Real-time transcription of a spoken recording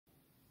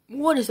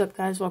What is up,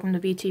 guys? Welcome to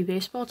BT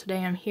Baseball.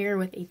 Today I'm here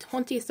with a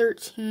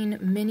 2013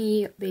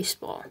 mini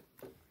baseball.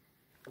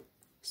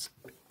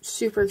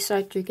 Super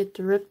excited to get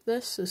to rip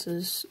this. This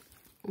is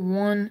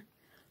one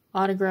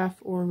autograph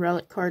or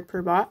relic card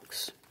per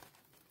box.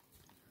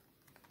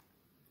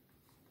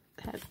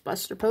 I have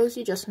Buster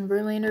Posey, Justin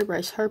Verlander,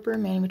 Bryce Harper,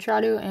 Manny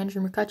Machado,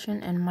 Andrew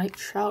McCutchen, and Mike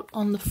Trout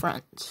on the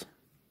front.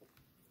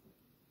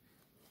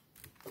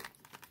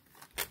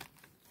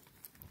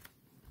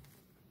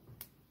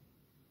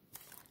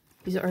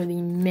 These are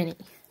the mini,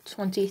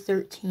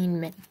 2013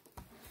 mini.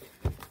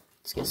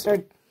 Let's get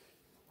started.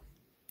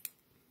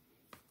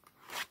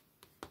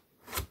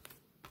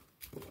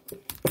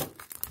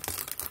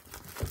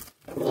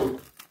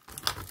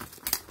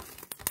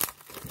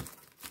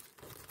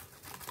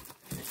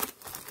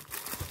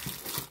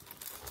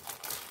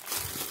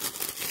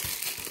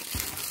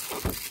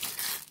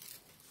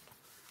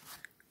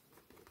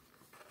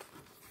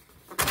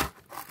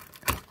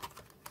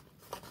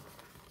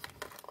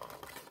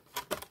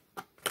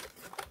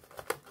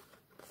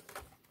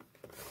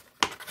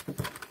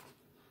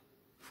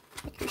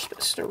 You're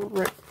supposed to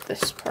rip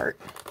this part.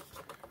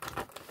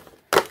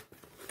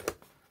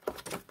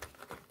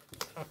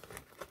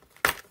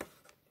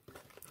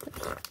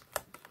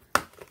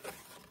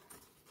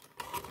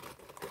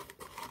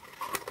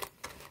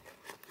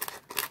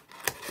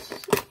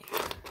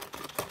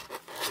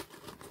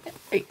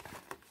 Hey.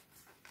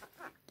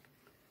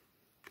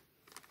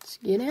 Let's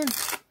get in.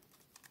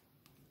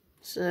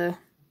 So,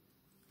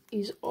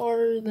 these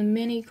are the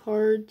mini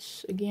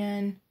cards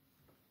again.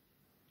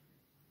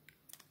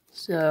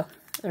 So,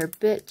 they're a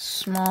bit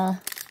small.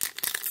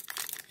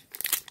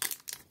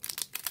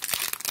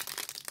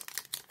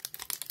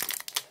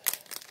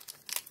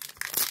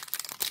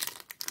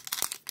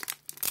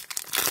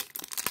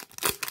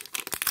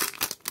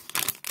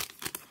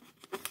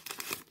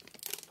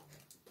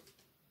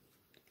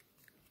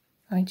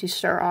 I'm going to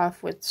start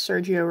off with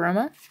Sergio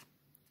Romo,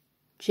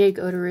 Jake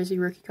Odorizzi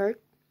rookie card,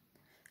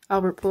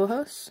 Albert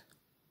Pujols,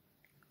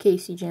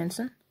 Casey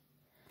Jansen,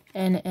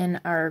 and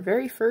in our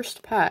very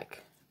first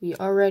pack, we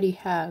already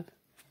have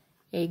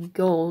a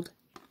gold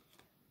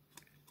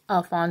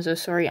Alfonso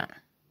Soriano.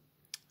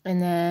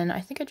 And then I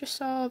think I just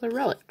saw the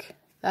relic.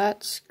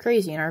 That's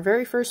crazy. In our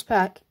very first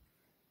pack,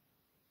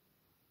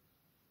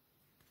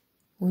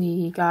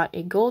 we got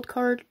a gold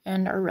card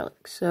and our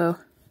relic. So,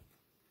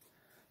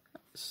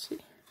 let's see.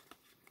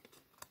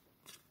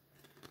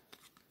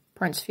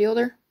 Prince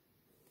Fielder.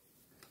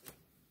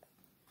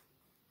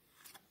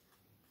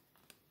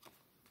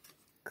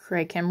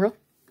 Craig Kimbrell.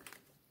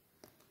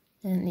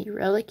 And the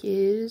relic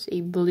is a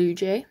Blue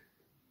Jay.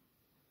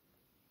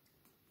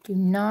 Do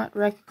not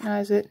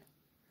recognize it.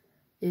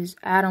 Is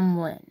Adam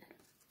Lind.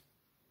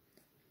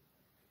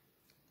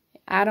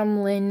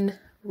 Adam Lind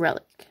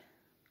relic.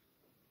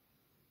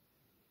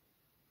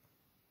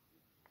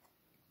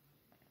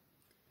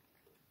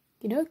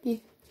 Okie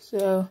dokie.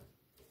 So,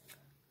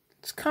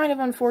 it's kind of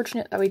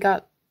unfortunate that we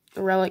got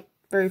the relic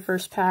very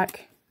first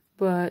pack,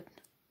 but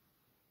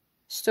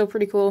still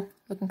pretty cool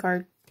looking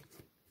card.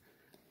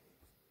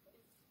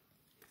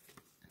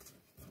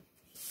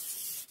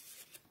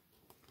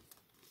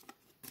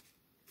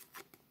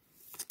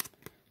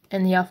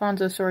 And the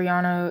Alfonso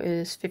Soriano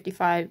is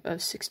 55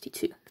 of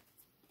 62.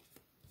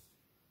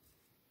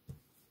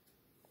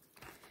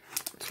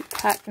 To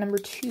pack number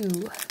 2.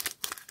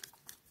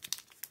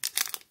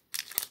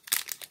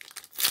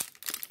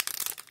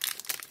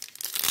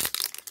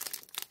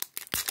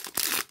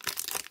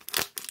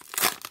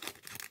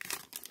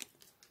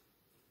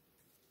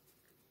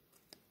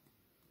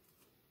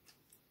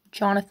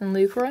 Jonathan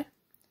Lucroy,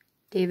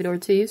 David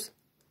Ortiz,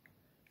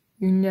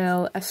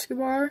 Yunel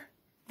Escobar,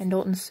 and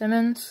Dalton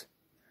Simmons,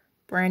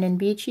 Brandon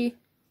Beachy,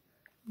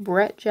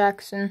 Brett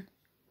Jackson,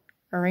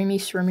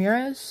 Aramis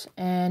Ramirez,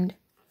 and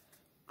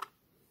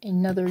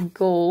another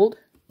gold,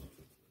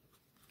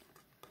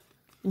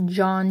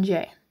 John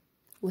Jay,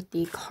 with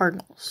the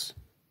Cardinals.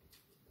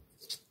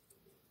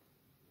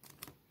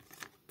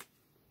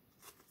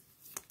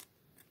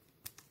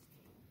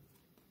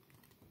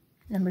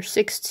 Number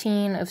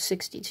 16 of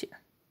 62.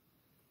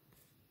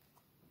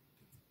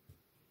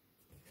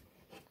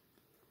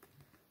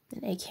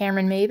 And a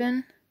Cameron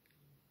Maybin.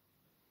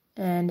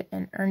 And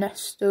an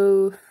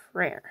Ernesto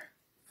Frere.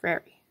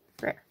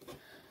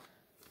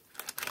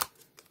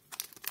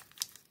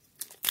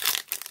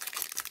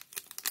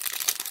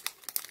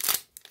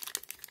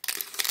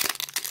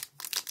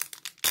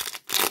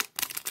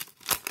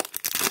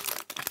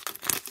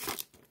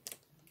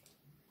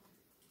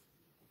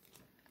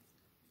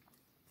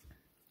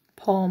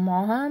 Paul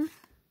Maholm,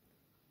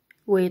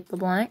 Wade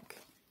LeBlanc,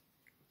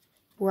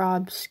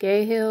 Rob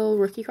Scahill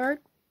rookie card,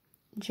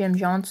 Jim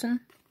Johnson,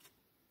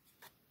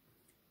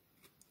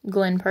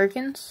 Glenn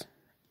Perkins,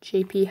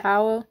 J.P.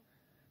 Howell,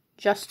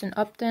 Justin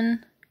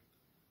Upton,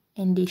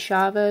 Andy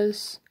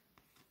Chavez,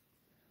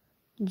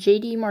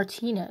 J.D.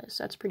 Martinez,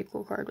 that's a pretty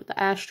cool card with the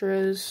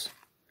Astros,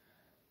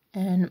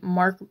 and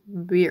Mark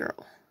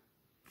Burrell.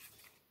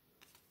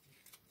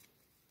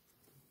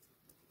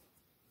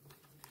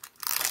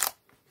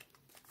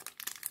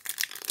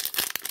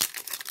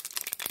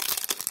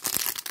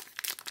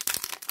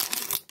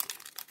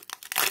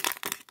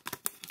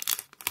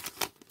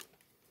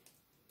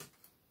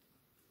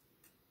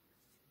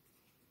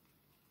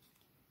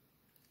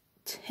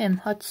 Tim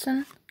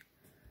Hudson,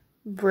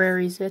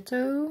 Brary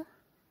Zito,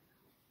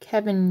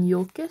 Kevin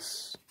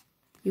Youkilis,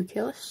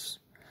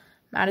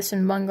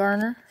 Madison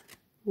Bumgarner,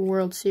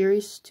 World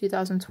Series,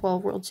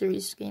 2012 World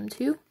Series Game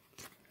 2,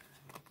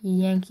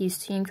 Yankees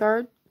team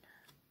card.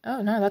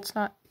 Oh, no, that's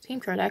not team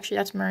card. Actually,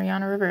 that's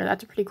Mariano Rivera.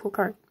 That's a pretty cool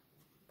card.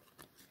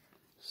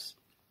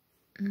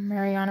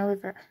 Mariano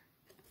Rivera.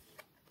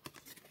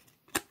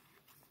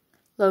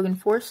 Logan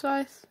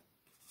Forsythe,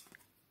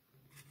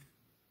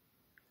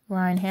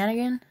 Ryan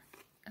Hannigan.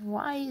 And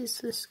why is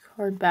this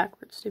card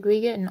backwards? Did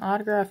we get an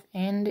autograph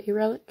and a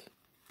relic?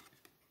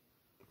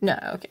 No,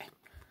 okay.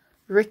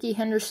 Ricky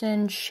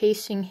Henderson,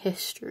 Chasing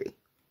History.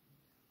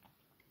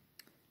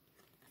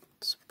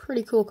 It's a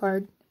pretty cool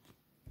card.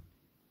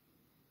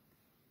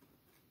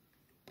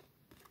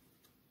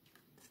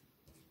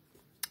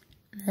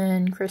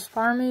 And Chris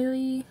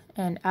Farley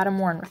and Adam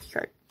Warren rookie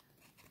card.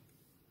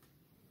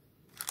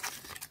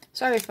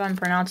 Sorry if I'm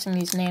pronouncing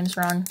these names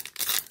wrong.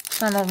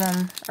 Some of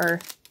them are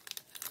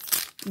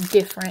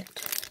different.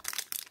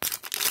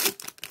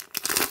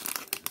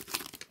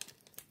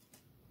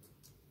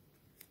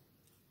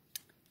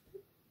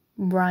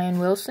 Brian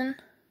Wilson,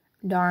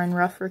 Darren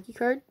Ruff rookie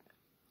card.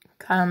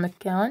 Kyle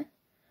McKellen,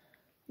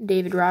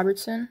 David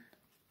Robertson,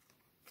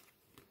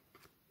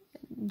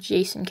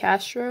 Jason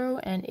Castro,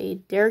 and a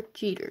Derek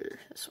Jeter.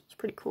 This one's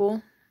pretty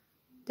cool.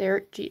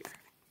 Derek Jeter.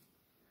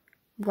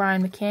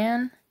 Brian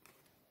McCann,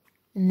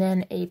 and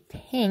then a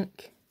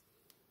pink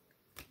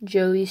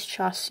Joey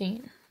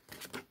Chacin.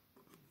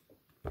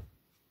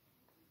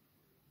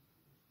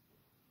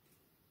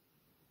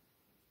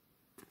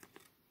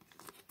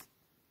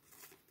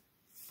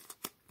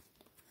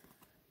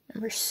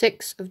 Number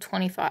 6 of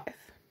 25.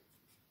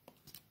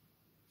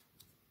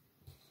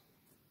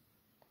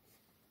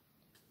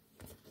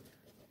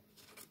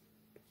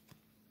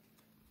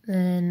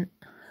 Then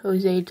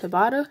Jose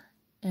Tabata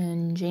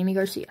and Jamie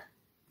Garcia.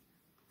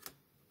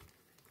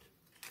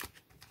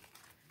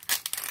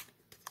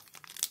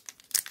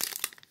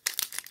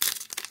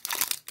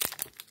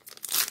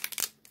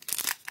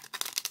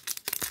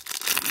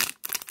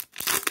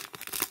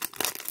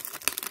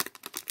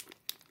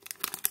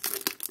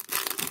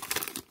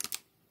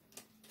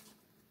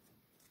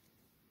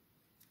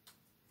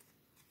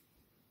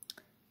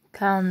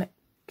 Kyle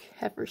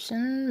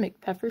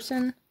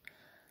McPherson,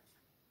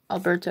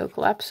 Alberto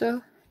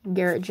Colapso,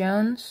 Garrett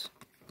Jones,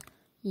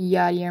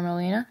 Yadier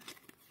Molina,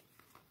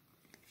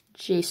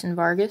 Jason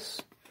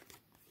Vargas,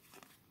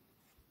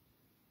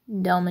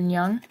 Delman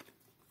Young,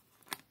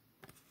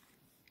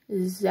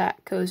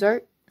 Zach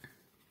Cozart.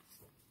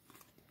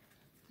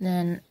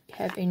 Then we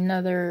have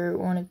another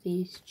one of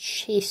these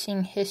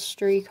Chasing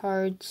History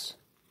cards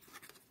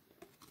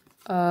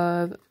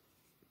of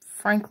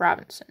Frank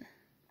Robinson.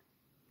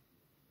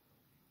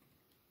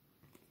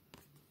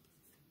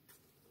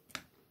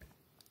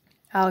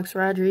 Alex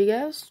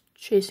Rodriguez,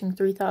 Chasing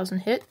 3,000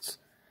 Hits,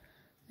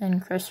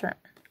 and Chris Herman.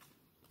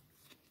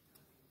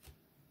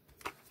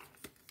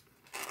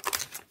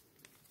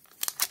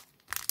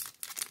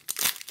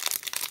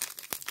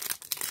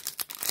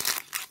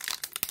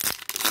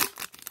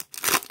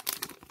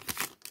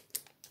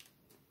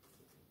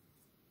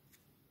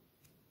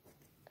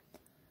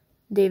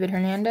 David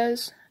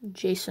Hernandez,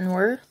 Jason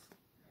Worth,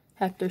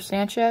 Hector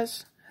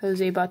Sanchez,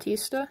 Jose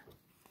Bautista,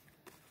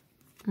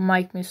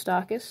 Mike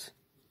Moustakas,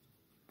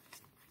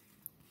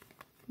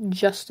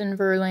 Justin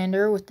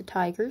Verlander with the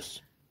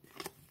Tigers,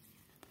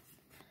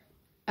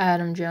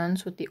 Adam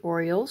Jones with the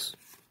Orioles,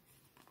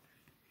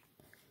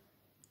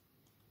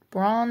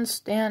 Braun,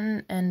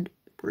 Stanton, and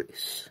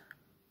Bruce.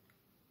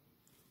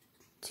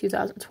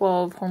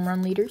 2012 home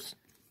run leaders.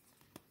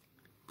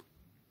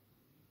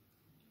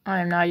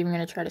 I am not even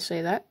going to try to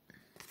say that.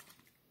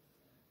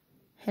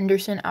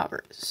 Henderson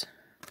Alvarez.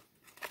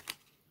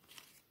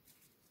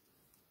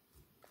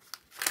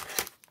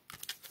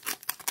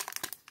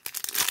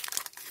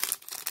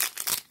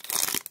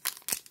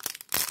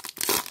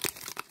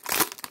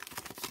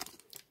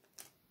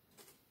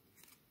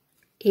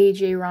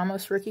 AJ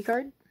Ramos rookie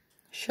card,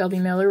 Shelby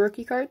Miller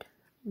rookie card,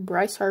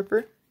 Bryce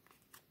Harper,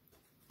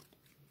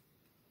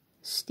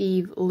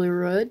 Steve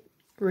Leroy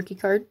rookie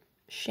card,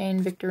 Shane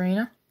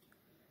Victorino,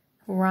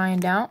 Ryan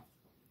Dount,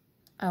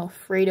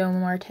 Alfredo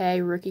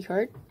Marte rookie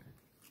card,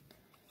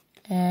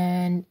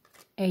 and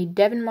a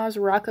Devin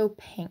Mazzaracco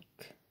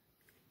pink.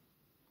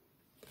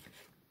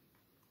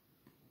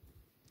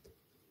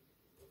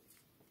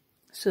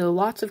 So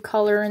lots of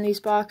color in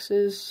these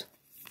boxes.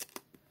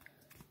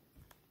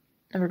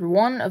 Number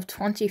 1 of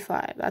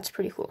 25. That's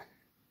pretty cool.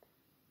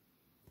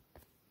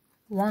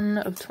 1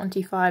 of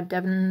 25,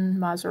 Devin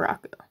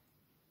Mazzaracco.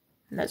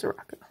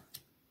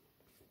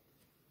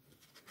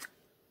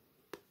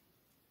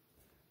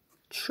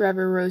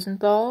 Trevor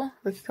Rosenthal,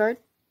 rookie card,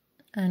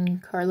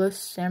 and Carlos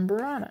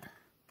Zambrana.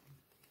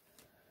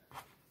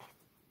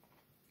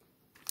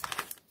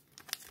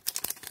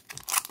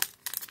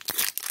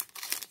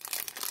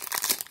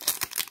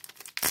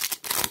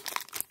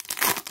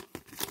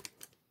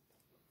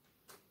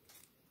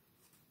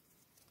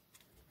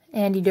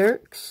 Andy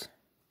Dirks,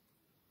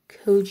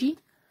 Koji,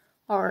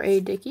 R.A.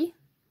 Dickey,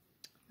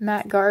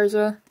 Matt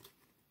Garza,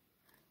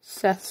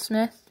 Seth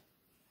Smith,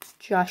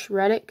 Josh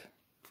Reddick,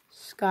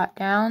 Scott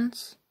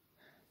Downs.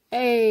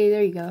 Hey,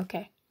 there you go,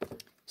 okay.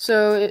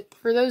 So,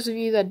 for those of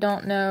you that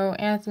don't know,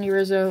 Anthony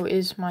Rizzo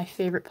is my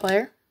favorite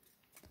player.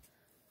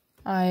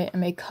 I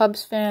am a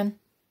Cubs fan.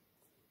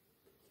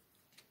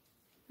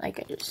 Like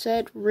I just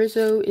said,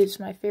 Rizzo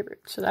is my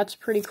favorite. So that's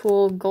pretty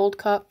cool. Gold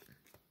Cup,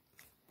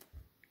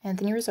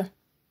 Anthony Rizzo.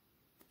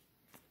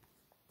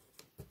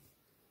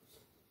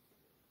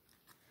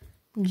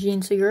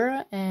 Gene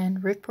Segura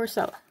and Rick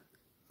Porcello.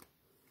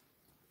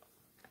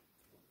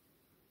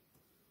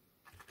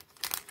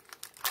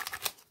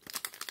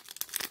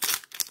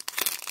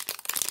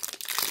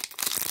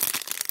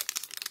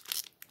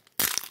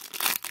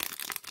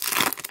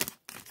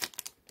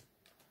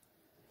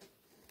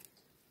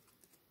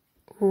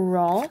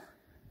 Raw,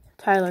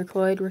 Tyler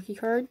Cloyd rookie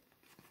card.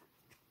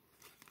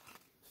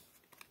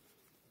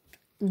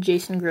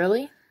 Jason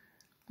Grilli,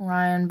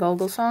 Ryan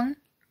Vogelsong,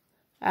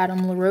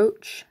 Adam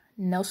LaRoche,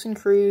 Nelson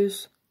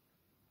Cruz,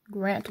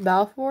 Grant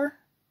Balfour.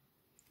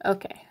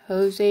 Okay,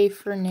 Jose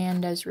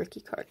Fernandez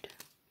rookie card.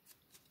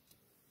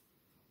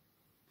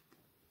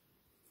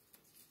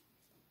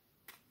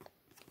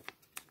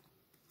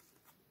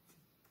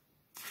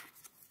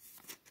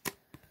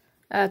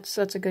 That's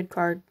a good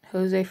card.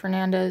 Jose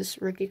Fernandez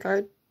rookie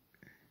card.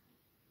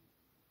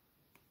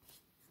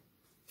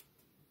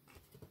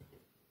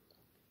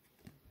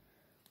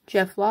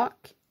 Jeff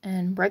Locke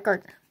and Brett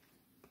Gardner.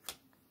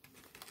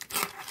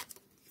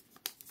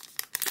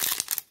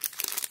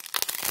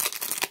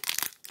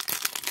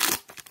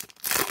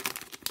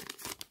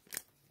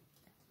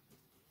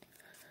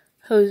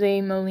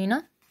 Jose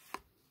Molina.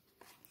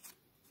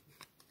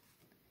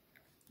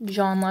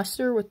 John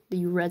Lester with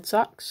the Red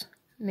Sox.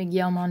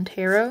 Miguel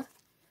Montero.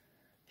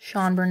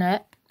 Sean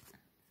Burnett.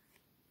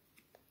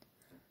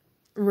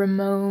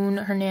 Ramon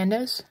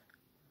Hernandez.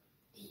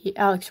 The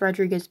Alex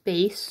Rodriguez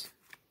base.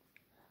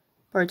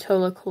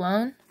 Bartolo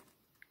Colon.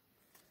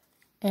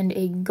 And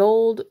a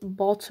gold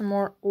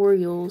Baltimore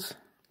Orioles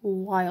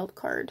wild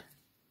card.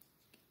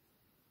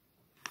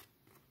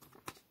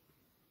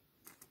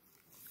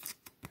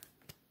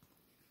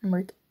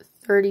 Number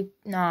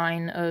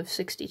 39 of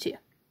 62.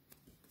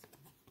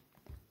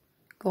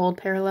 Gold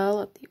parallel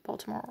of the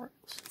Baltimore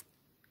Orioles.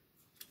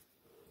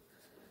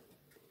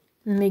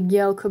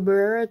 Miguel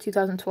Cabrera,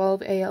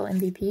 2012 AL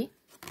MVP.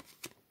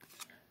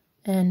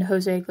 And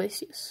Jose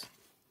Iglesias.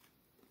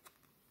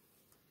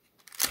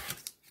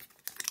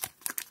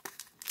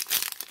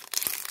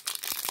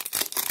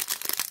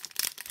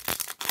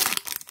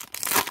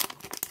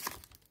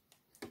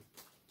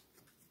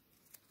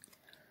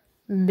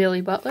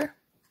 Billy Butler.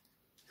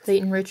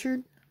 Clayton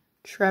Richard.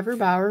 Trevor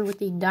Bauer with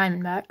the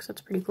Diamondbacks.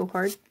 That's a pretty cool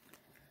card.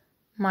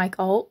 Mike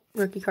Alt,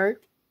 rookie card.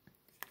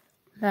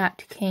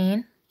 Matt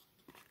Cain.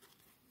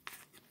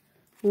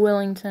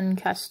 Willington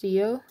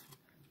Castillo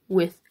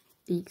with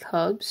the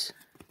Cubs.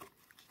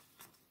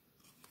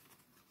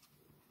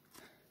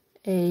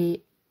 A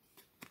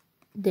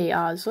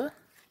Deaza.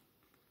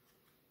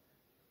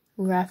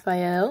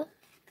 Raphael.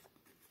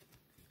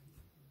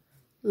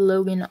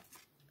 Logan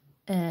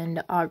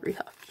and Aubrey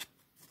Huff.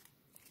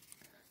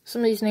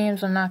 Some of these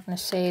names I'm not going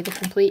to say the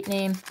complete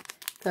name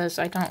because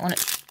I don't want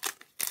it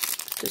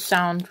to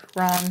sound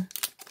wrong,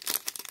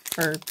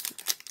 or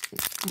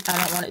I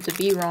don't want it to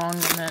be wrong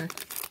and then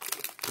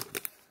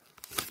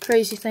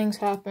crazy things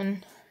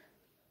happen.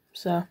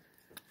 So,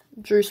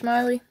 Drew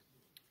Smiley,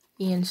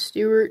 Ian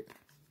Stewart,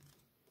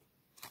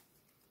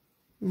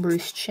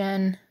 Bruce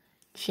Chen,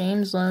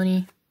 James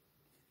Loney,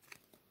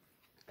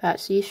 Pat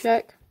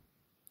Cishek,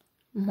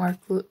 Mark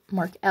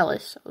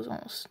Ellis.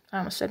 I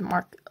almost said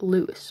Mark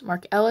Lewis.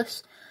 Mark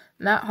Ellis,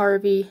 Matt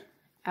Harvey,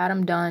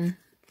 Adam Dunn,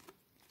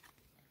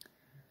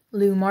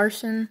 Lou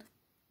Marson,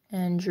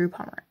 and Drew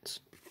Pomeranz.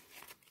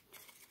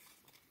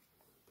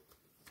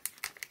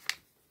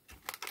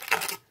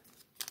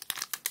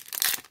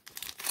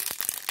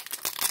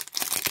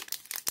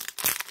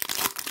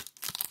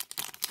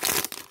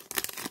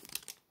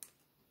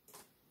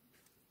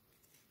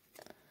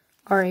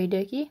 R.A.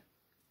 Dickey,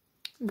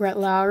 Brett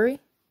Lowry,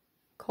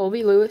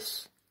 Colby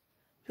Lewis,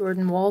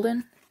 Jordan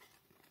Walden.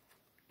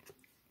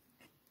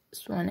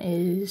 This one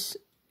is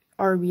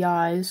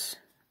RBIs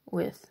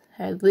with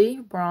Headley,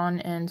 Braun,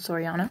 and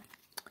Soriano.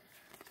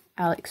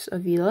 Alex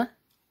Avila,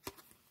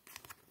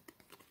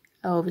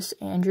 Elvis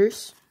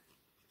Andrews,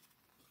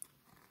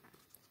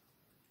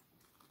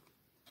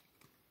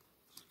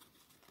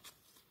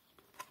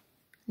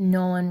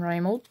 Nolan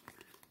Reimold,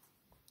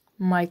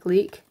 Mike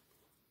Leake,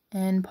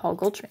 and Paul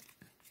Goldschmidt.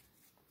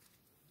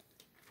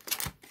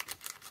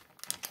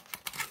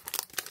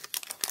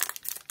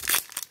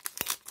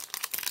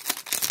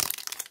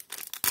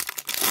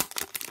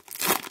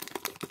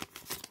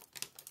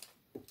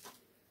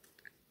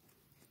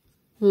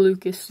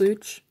 Lucas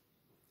Luch,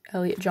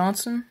 Elliot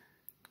Johnson.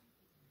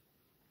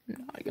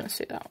 I'm not going to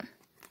say that one.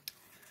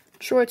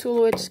 Troy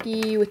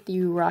Tulowitzki with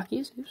the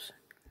Rockies. Oops.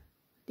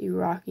 The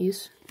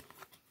Rockies.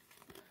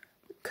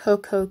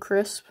 Coco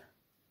Crisp.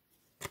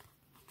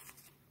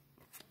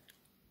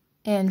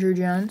 Andrew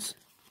Jones,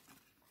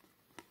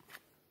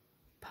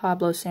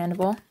 Pablo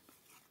Sandoval,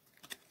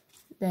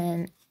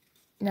 then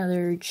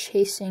another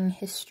Chasing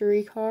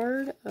History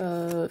card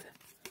of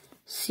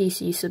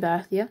CC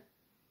Sabathia,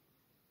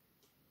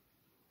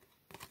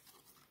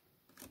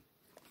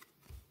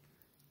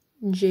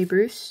 Jay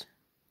Bruce,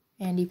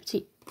 Andy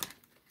Petit.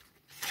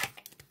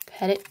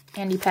 Pettit,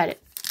 Andy Pettit.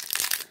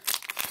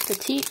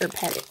 Petit or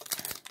Pettit?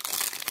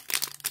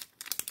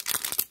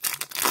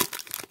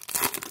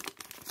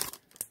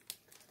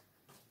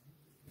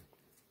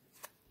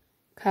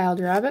 Kyle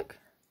Drabick,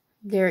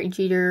 Derek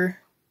Jeter,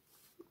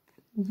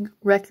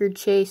 Record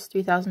Chase,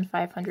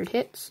 3,500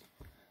 hits.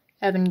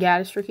 Evan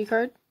Gattis rookie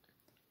card.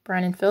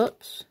 Brandon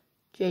Phillips,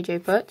 J.J.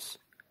 Putz,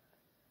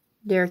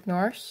 Derek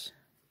Norris,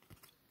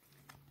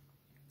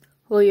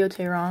 Julio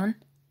Teheran,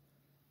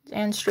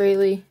 Dan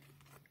Straley,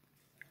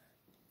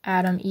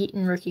 Adam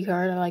Eaton rookie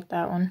card. I like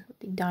that one with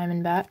the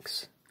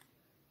Diamondbacks,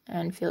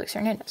 and Felix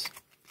Hernandez.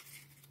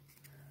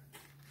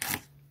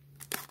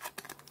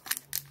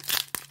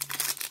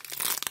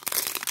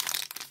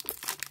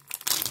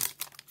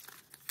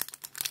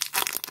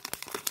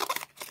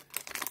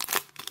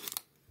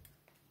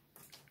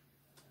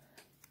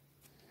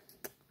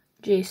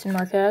 Jason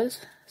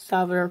Marquez,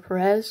 Salvador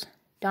Perez,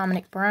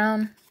 Dominic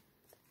Brown,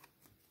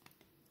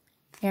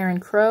 Aaron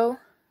Crow,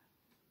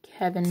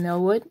 Kevin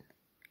Millwood,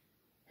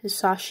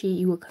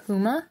 Hisashi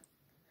Iwakuma,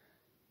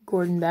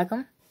 Gordon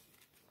Beckham,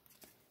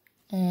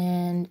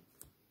 and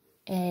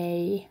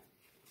a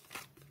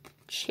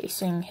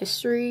Chasing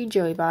History,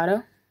 Joey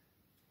Votto,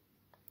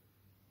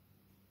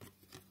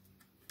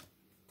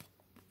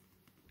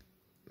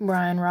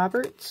 Brian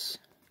Roberts,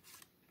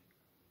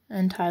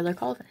 and Tyler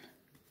Colvin.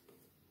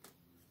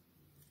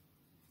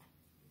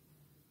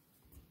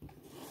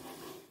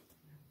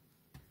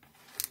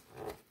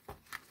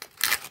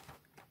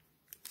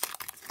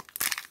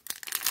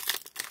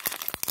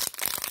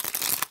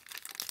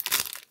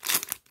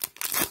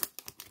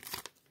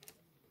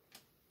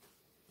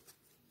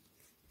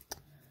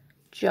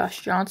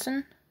 Josh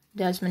Johnson,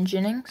 Desmond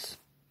Jennings,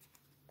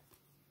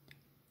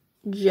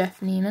 Jeff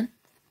Neiman,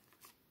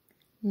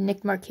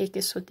 Nick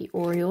Markakis with the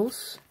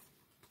Orioles,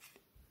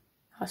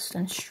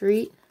 Austin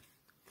Street,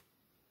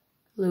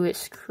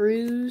 Luis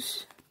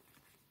Cruz,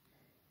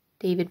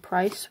 David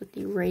Price with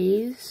the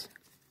Rays,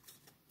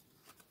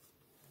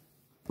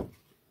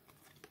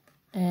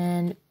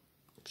 and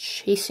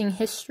Chasing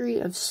History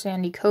of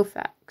Sandy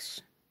Koufax.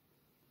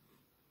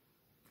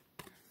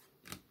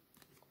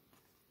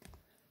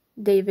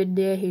 David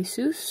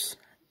DeJesus,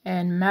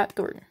 and Matt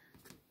Thornton.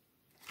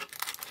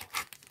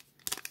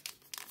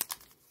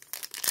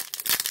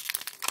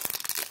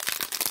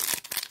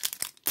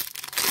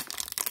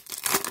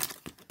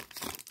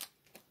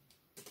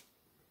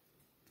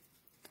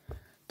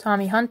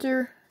 Tommy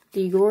Hunter,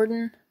 D.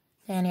 Gordon,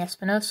 Danny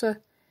Espinosa,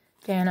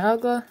 Dan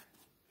Ugla,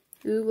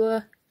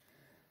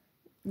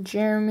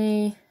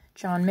 Jeremy,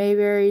 John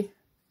Mayberry,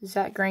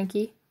 Zach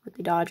Greinke with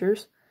the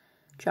Dodgers,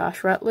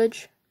 Josh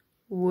Rutledge,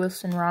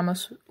 Wilson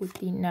Ramos with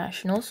the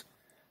Nationals,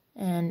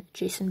 and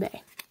Jason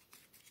Bay.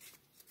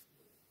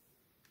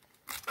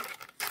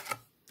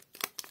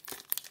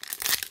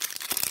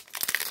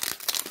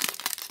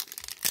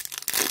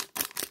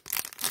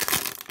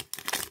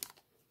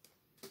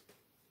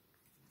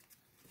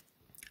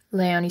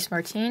 Leonis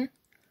Martin,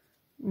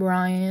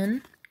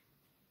 Brian,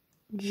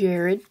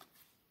 Jared,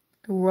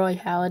 Roy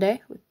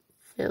Halladay with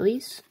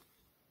Phillies.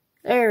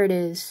 There it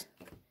is.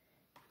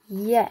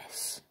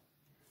 Yes.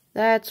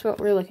 That's what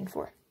we're looking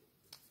for.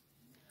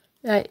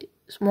 That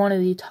is one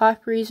of the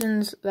top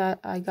reasons that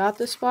I got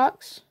this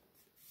box,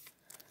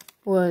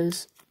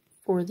 was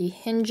for the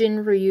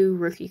Hyunjin Ryu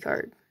rookie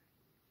card.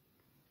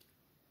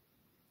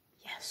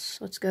 Yes,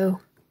 let's go.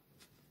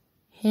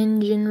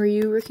 Hyunjin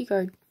Ryu rookie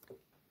card.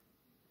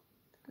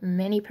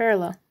 Mini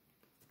parallel.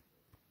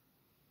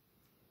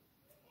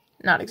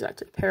 Not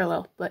exactly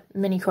parallel, but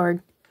mini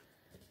card.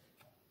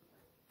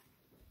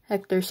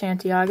 Hector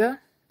Santiago,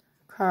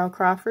 Carl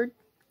Crawford,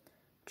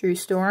 Drew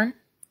Storen,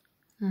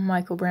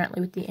 Michael Brantley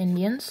with the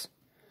Indians,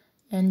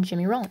 and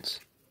Jimmy Rollins.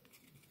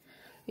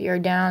 We are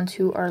down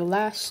to our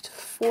last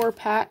 4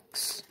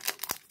 packs.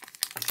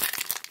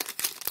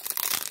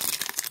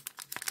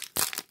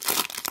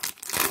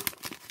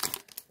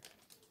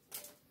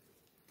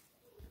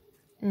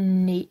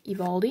 Nate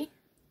Eovaldi,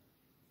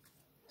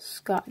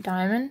 Scott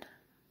Diamond,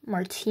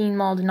 Martin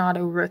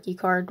Maldonado rookie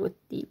card with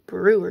the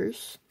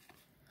Brewers,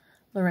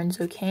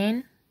 Lorenzo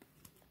Cain,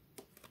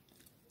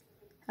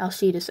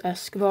 Alcides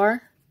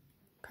Escobar,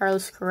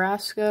 Carlos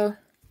Carrasco,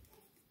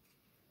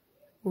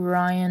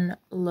 Ryan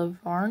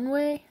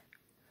Lavarnway,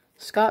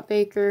 Scott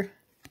Baker,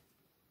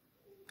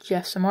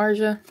 Jeff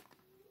Samardzija,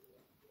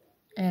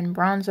 and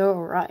Bronzo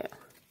Arroyo.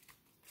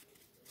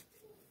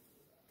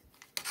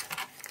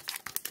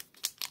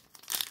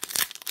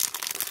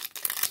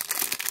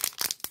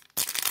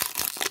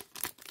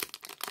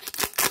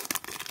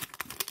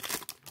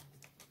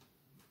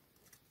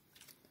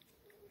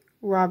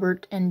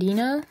 Robert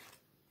Andino,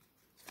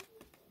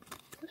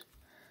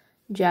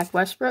 Jack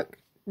Westbrook,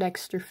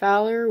 Dexter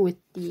Fowler with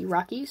the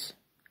Rockies,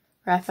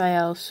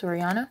 Rafael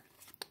Soriano,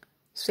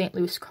 St.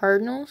 Louis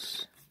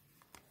Cardinals,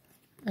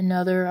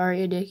 another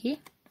Ariadiki,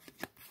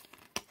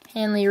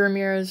 Hanley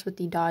Ramirez with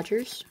the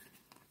Dodgers,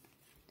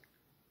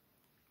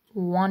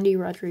 Wandy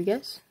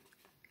Rodriguez,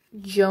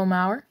 Joe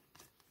Mauer,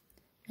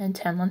 and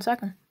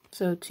 10-1-2.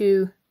 So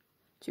two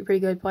pretty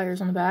good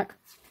players on the back.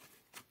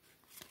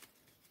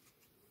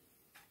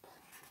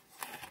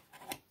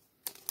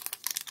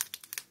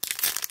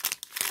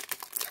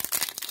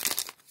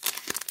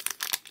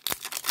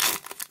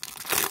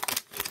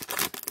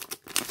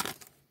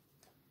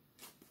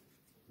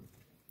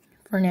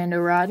 Fernando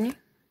Rodney,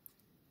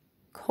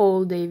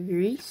 Cole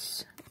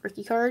DeVries,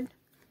 rookie card,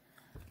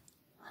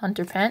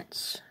 Hunter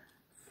Pence,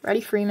 Freddie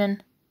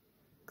Freeman,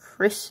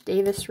 Chris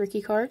Davis,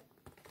 rookie card.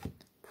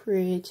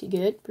 Pretty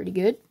good, pretty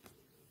good.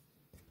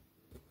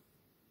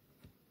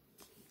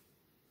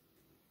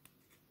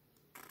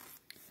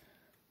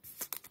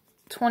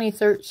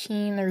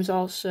 (2013), there's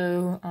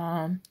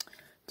also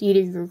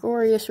Didi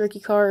Gregorius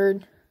rookie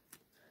card.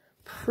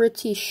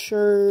 Pretty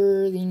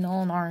sure the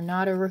Nolan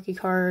Arenado rookie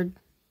card.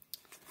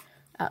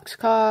 Alex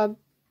Cobb,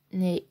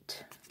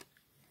 Nate,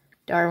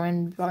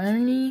 Darwin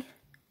Barney,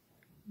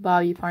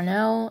 Bobby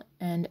Parnell,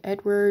 and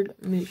Edward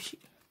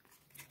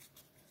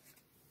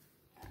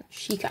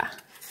Shika.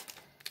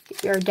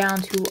 We are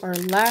down to our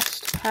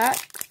last pack.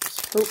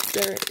 Let's hope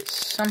there is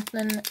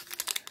something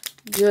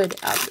good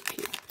out of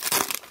here.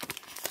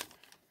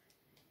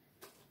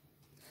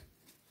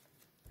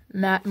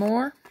 Matt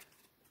Moore,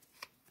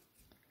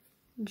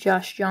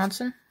 Josh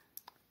Johnson,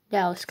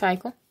 Dallas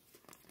Keuchel,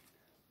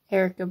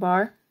 Eric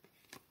Gabar,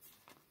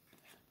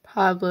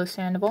 Pablo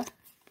Sandoval,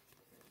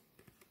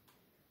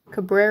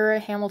 Cabrera,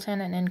 Hamilton,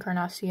 and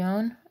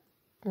Encarnacion,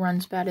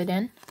 runs batted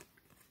in,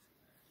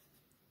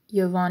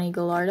 Giovanni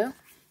Gallardo,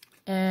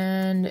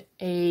 and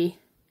a,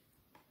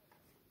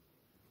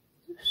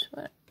 oops,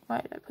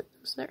 why did I put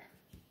those there?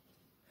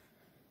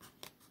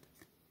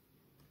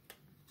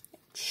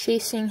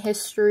 Chasing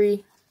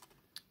History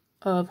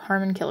of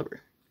Harmon Killebrew.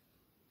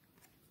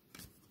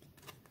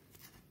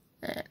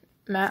 And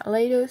Matt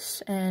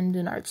Latos and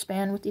Denard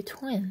Span with the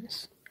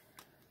Twins.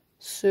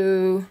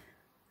 So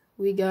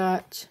we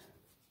got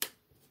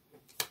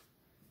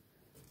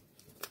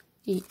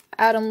the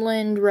Adam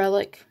Lind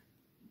relic,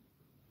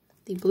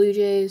 the Blue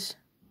Jays,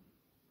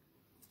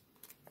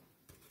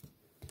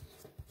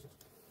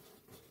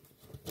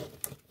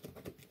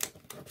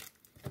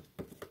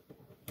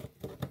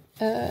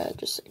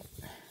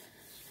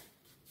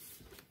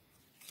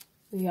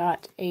 we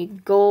got a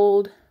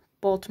gold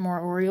Baltimore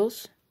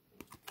Orioles,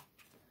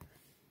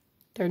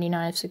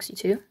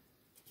 39/62.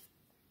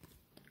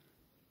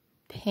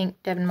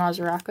 Pink Devin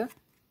Mazaraca,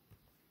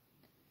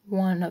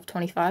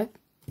 1/25.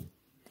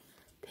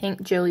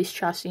 Pink Jolice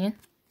Chaucian,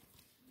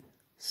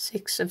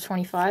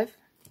 6/25.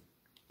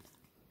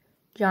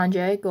 John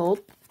Jay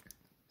Gold,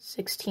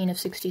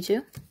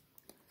 16/62.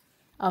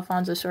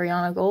 Alfonso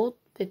Soriano Gold,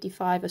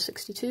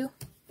 55/62.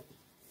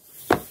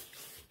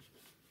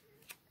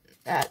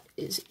 That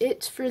is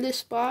it for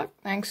this box.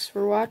 Thanks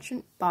for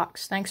watching.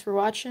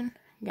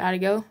 Gotta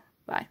go.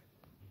 Bye.